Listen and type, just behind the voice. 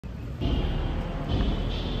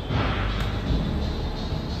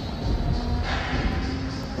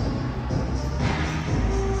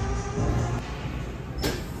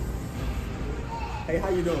Hey, how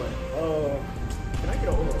you doing? Can I get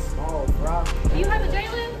a little small fry? Do you have a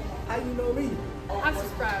Jalen? How you know me? I'm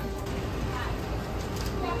subscribed.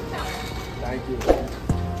 Thank you.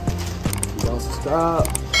 You don't subscribe?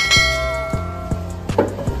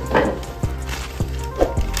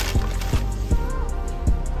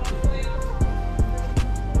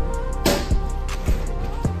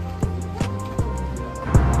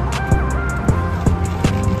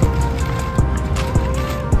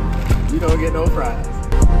 You don't get no fries.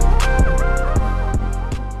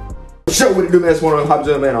 Show what it do, man. It's one of Hop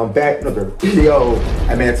man. I'm back with another video.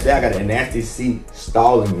 Hey man, today I got a nasty seat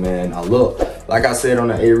stalling, man. Now look, like I said on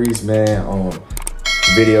the Aries, man,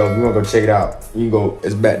 video, if you wanna go check it out, you can go,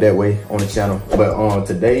 it's back that way on the channel. But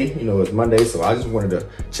today, you know, it's Monday, so I just wanted to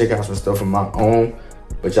check out some stuff of my own.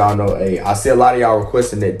 But y'all know, hey, I see a lot of y'all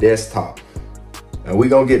requesting that desktop. And we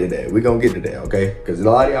gonna get to that. We gonna get to that, okay? Because a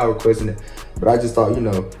lot of y'all requesting it. But I just thought, you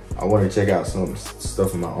know, I wanted to check out some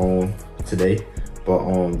stuff of my own today. But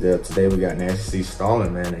today we got Nasty C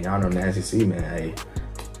stalling, man. And y'all know Nasty C, man. Hey,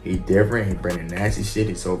 he different. He bringing nasty shit.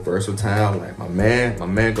 He's so versatile. Like my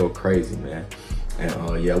man go crazy, man.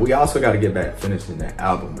 And yeah, we also got to get back finishing that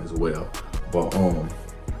album as well. But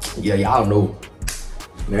yeah, y'all know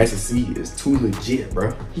Nasty C is too legit,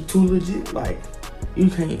 bro. He too legit. Like you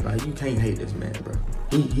can't hate this man, bro.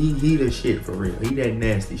 He the shit for real. He that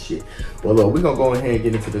nasty shit. Well, look, we gonna go ahead and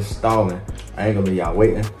get into this stalling. I ain't gonna leave y'all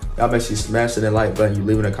waiting. Y'all make sure you smash that like button. You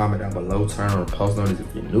leaving a comment down below. Turn on the post notice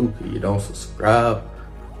if you're new. If you don't subscribe,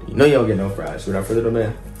 you know you don't get no fries. Without further ado,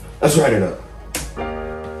 man, let's write it up.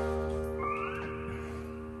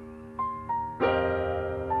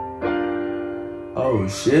 Oh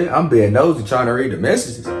shit, I'm being nosy trying to read the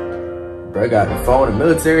messages. Bro, got the phone in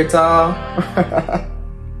military tile.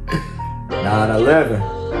 9/11.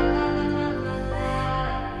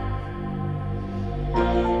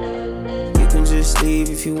 You can just leave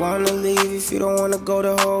if you wanna leave. If you don't wanna go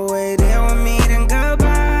the whole way there with me, then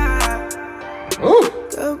goodbye. Ooh.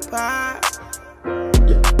 Goodbye.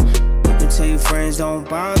 Yeah. You can tell your friends don't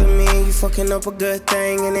bother me. You fucking up a good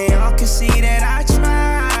thing, and they all can see that I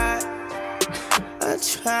tried. I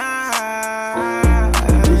tried.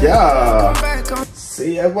 Yeah.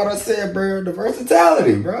 See, that's what I said, bro. The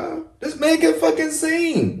versatility, bro. This man can fucking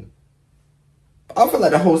sing. I feel like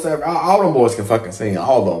the whole South, all them boys can fucking sing.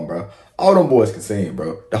 All of them, bro. All them boys can sing,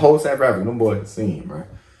 bro. The whole South Africa, them boys can sing, bro.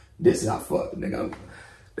 This is how fuck, nigga.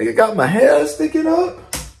 Nigga got my hair sticking up.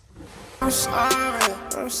 I'm sorry.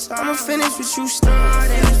 I'ma finish what you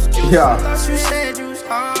started. Yeah. You said you was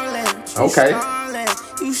all okay.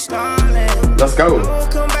 You stalling. Let's go.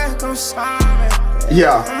 Come back, I'm sorry.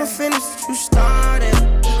 Yeah. I'ma finish what you started.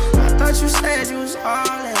 I thought you said you was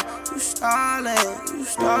all in. You stalling.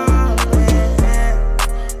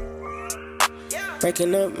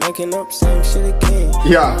 Breaking up, making up, same shit again.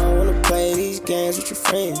 Yeah. I don't wanna play these games with your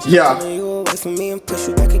friends. Yeah. Pulling you away from me and push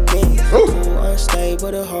you back again. Ooh. You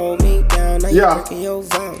unstable to hold me down. Now yeah. You're breaking your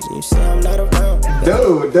vows and you say I'm not around.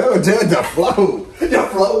 Dude, the flow. The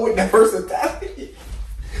flow with the versatility.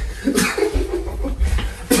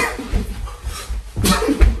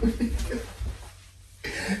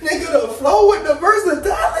 Nigga, the flow with the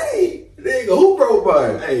versatility. Nigga, who broke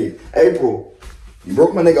mine? Hey, April, you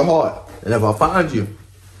broke my nigga heart. And if I find you,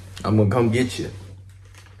 I'm gonna come get you.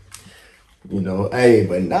 You know, hey,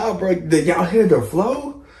 but now, bro, did y'all hear the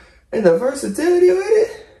flow and the versatility of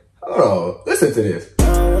it? Hold on, listen to this. I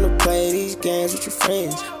don't wanna play these games with your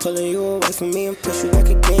friends. Pulling you away from me and push you back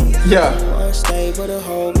again. Yeah. You unstable to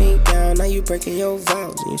hold me down. Now you breaking your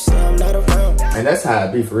vows and you say I'm not around. And that's how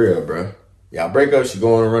it be for real, bro. Y'all break up, she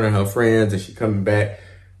going and running her friends, and she coming back.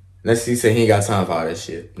 Let's see, say he ain't got time for all that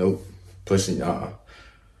shit. Nope. Pushing,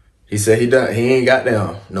 He said he ain't got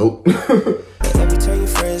down. Nope. Every time your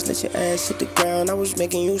friends let your ass hit the ground, I was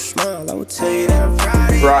making you smile. I would tell you that I'm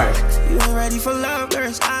proud. Right. You ain't ready for love, girl,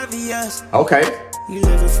 it's obvious. Okay. You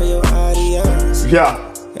living for your audience. Yeah.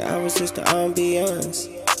 Yeah, I was just the ambience.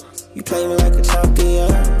 You play me like a champion.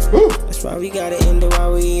 Woo. That's why we gotta end it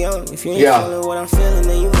while we young. If you ain't yeah. feeling what I'm feeling,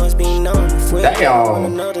 then you must be numb. If we ain't one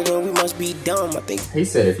another, then we must be dumb. I think he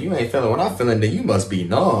said, if you ain't feeling what I'm feeling, then you must be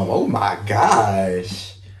numb. Oh my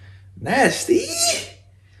gosh. Nasty.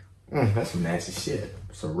 That's some nasty shit.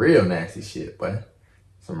 Some real nasty shit, but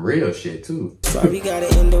some real shit too. That's why we gotta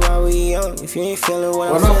end it while we young. If you ain't feeling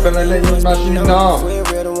what I'm feeling, then you must be numb. If we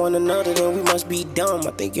ain't real to one another, then we must be dumb.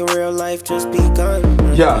 I think your real life just begun.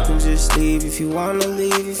 Yeah. You can just leave if you wanna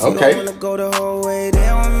leave. If you okay. don't wanna go the whole way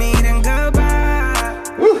there with me, then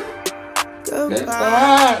goodbye. Woo.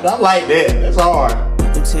 Goodbye. I like that. That's hard.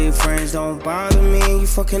 Until your friends don't bother me, you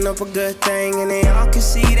fucking up a good thing, and they all can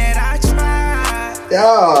see that I tried.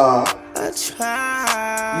 Yeah. I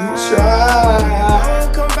tried. You tried. I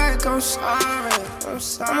won't come back, I'm sorry.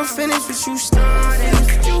 I'ma finish what you started.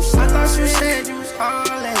 I thought you said you was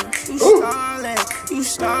all in. You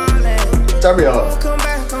stalling. Turn me I up. won't come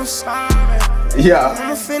back, I'm sorry. Yeah.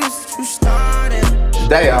 I'ma finish what you started.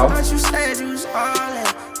 Damn. I thought you said you was all in.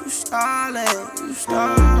 You stalling.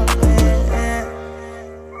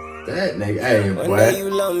 That nigga, hey, One boy. day you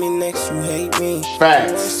love me, next you hate me.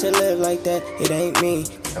 Facts. You want to live like that, it ain't me.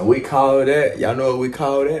 And we call that, y'all know what we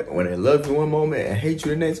call that? When they love you one moment and hate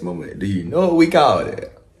you the next moment. Do you know what we call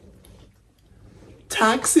that?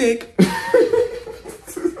 Toxic.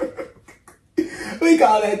 We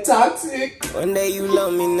call that toxic. One day you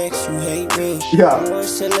love me, next you hate me. Yeah. You want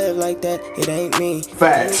to live like that, it ain't me.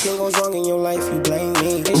 Facts. Anything goes wrong in your life, you blame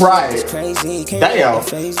me. This Right. shit is crazy, can't Damn. let it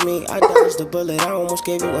faze me. I dodged the bullet, I almost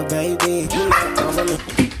gave you a baby. You not over me.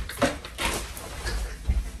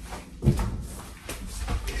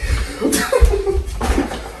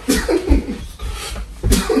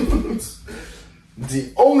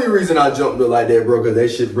 The only reason I jumped up like that, bro, because that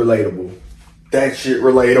shit relatable. That shit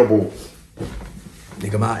relatable.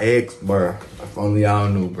 Nigga, my ex, bro. If only y'all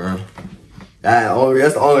knew, bro. That's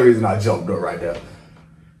the only reason I jumped up right there.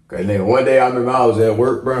 Cause nigga, one day I remember I was at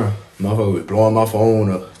work, bro. Motherfucker was blowing my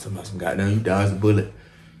phone up. Talking about some goddamn, you dodged a bullet.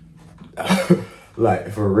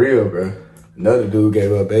 Like, for real, bro. Another dude gave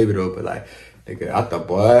her a baby though, but like, nigga, I thought,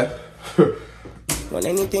 boy. When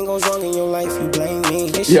anything goes wrong in your life, you blame me.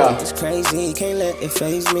 This Yeah. shit is crazy, can't let it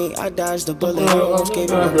faze me. I dodged the bullet, I almost gave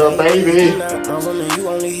you a Your baby. baby. You not my woman, you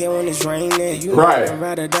only here when it's raining. You Right. I'd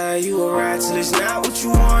rather die, you a ride till it's not what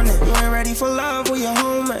you wanted. You ain't ready for love, where your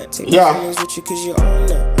home at? Take Yeah. my feelings with you cause you own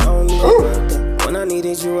it. I don't need want that. When I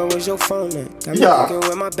needed you, where was your phone at? Got me Yeah. thinking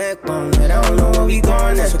with my backbone that I don't know where we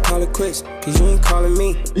going at. So call it quits, cause you ain't calling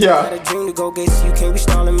me. Yeah. Got a dream to go get, so you can't be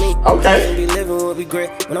stalling me. Okay. You can't be living with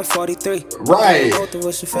regret when I'm 43. Right. Both of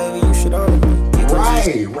us a favor, you should own it.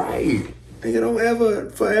 Right. Nigga, don't ever,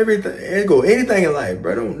 for everything, anything in life,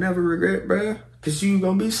 bro, don't never regret, bro. Cause you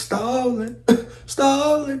gonna be stalling.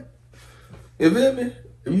 Stalling. You feel me?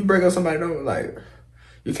 If you break up somebody, don't, like,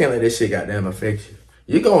 you can't let this shit goddamn affect you.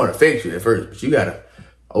 You gonna affect you at first, but you gotta,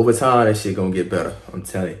 over time, that shit gonna get better. I'm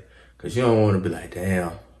telling you. Cause you don't wanna be like,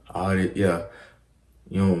 damn, all this, yeah.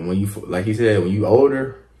 You don't, when you, like he said, when you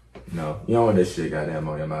older, no, you don't want that shit goddamn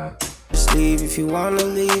on your mind. Just leave if you wanna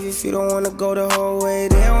leave. If you don't wanna go the whole way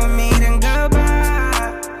there with me, then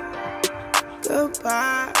goodbye.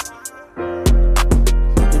 Goodbye.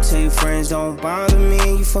 You can tell your friends don't bother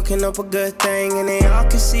me. You fucking up a good thing, and they all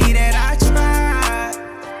can see that I tried.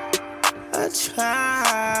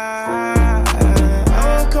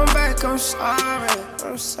 I won't come back, I'm sorry.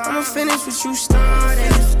 I'ma finish what you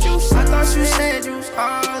started. I thought you said you was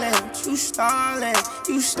all in. You stalling.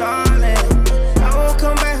 I won't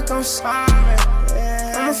come back, I'm sorry.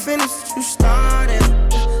 I'ma finish what you started.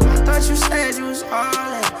 I thought you said you was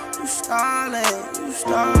all in. You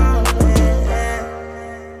stalling.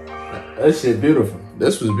 That shit beautiful.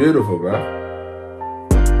 This was beautiful, bro.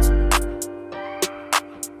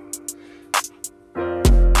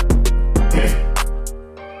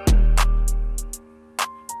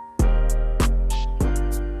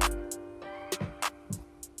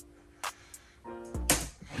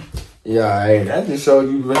 Yeah, hey, that just showed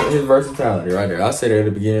you his versatility right there. I said it at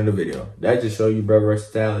the beginning of the video. That just showed you, bro,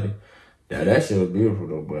 versatility. Yeah, that shit was beautiful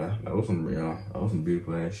though, boy. That was some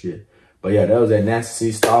beautiful ass shit. But yeah, that was that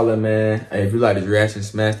Nasty C Stalling, man. Hey, if you like this reaction,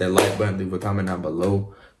 smash that like button, leave a comment down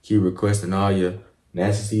below. Keep requesting all your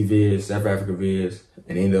Nasty C vids, South Africa vids,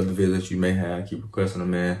 and any other vids that you may have. Keep requesting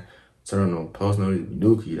them, man. Turn on post notifications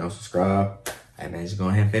if you do, don't subscribe. Hey man, just go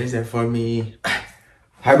ahead and finish that for me.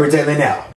 Happy birthday now.